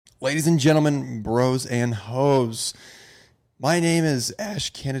Ladies and gentlemen, bros and hoes, my name is Ash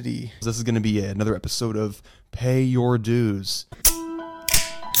Kennedy. This is going to be another episode of Pay Your Dues.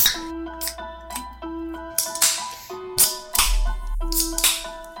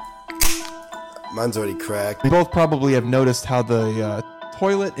 Mine's already cracked. We both probably have noticed how the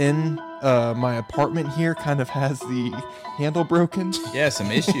toilet in my apartment here kind of has the handle broken. Yeah, some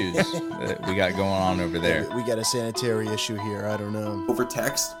issues that we got going on over there. We got a sanitary issue here. I don't know. Over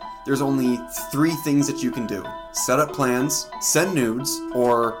text, there's only 3 things that you can do. Set up plans, send nudes,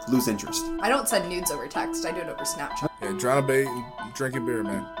 or lose interest. I don't send nudes over text. I do it over Snapchat. Yeah, drawing a bait and drinking beer,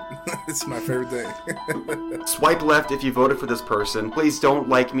 man. It's my favorite thing. Swipe left if you voted for this person. Please don't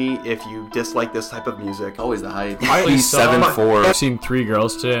like me if you dislike this type of music. Always the hype. Please 7-4. I've seen 3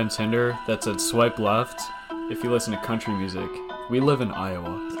 girls today on Tinder that said swipe left if you listen to country music. We live in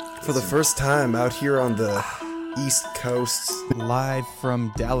Iowa. For the first time out here on the East Coast, Live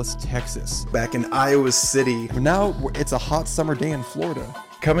from Dallas, Texas. back in Iowa City, Now it's a hot summer day in Florida.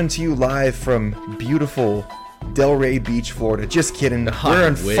 coming to you live from beautiful Delray Beach, Florida. Just kidding. We're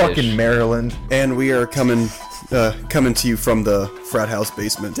in wish. fucking Maryland. And we are coming to you from the frat house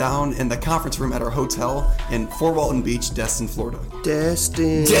basement. Down in the conference room at our hotel in Fort Walton Beach, Destin, Florida.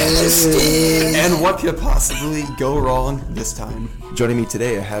 Destin. And what could possibly go wrong this time? Joining me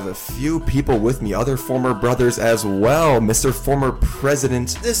today, I have a few people with me, other former brothers as well. Mr. Former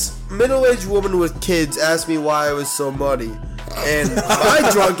President. This middle-aged woman with kids asked me why I was so muddy, and my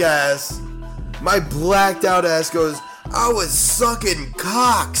drunk ass, my blacked out ass goes, I was sucking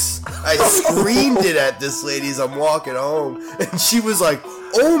cocks. I screamed it at this lady as I'm walking home, and she was like,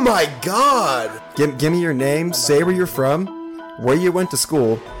 oh my god. Give me your name, say where you're from, where you went to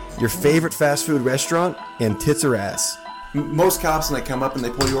school, your favorite fast food restaurant, and tits or ass. Most cops, when they come up and they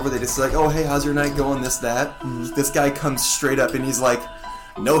pull you over, they just like, oh, hey, how's your night going, this, that. This guy comes straight up and he's like,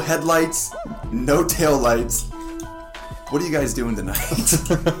 no headlights, no taillights. What are you guys doing tonight?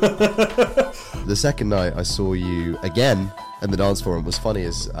 The second night I saw you again in the dance forum was funny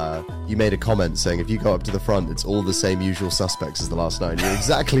as you made a comment saying if you go up to the front it's all the same usual suspects as the last night. You're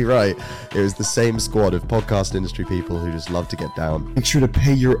exactly right. It was the same squad of podcast industry people who just love to get down. Make sure to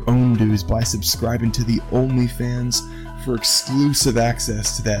pay your own dues by subscribing to the OnlyFans for exclusive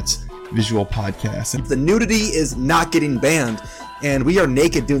access to that visual podcast. The nudity is not getting banned, and we are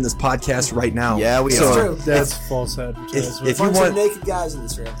naked doing this podcast right now. Yeah, we So, are. That's false advertisement. If you want, naked guys in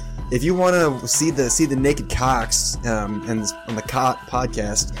this room. if you want to see the naked cocks and on the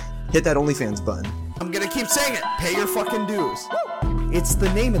podcast, hit that OnlyFans button. I'm gonna keep saying it. Pay your fucking dues. It's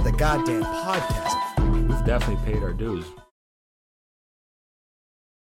the name of the goddamn podcast. We've definitely paid our dues.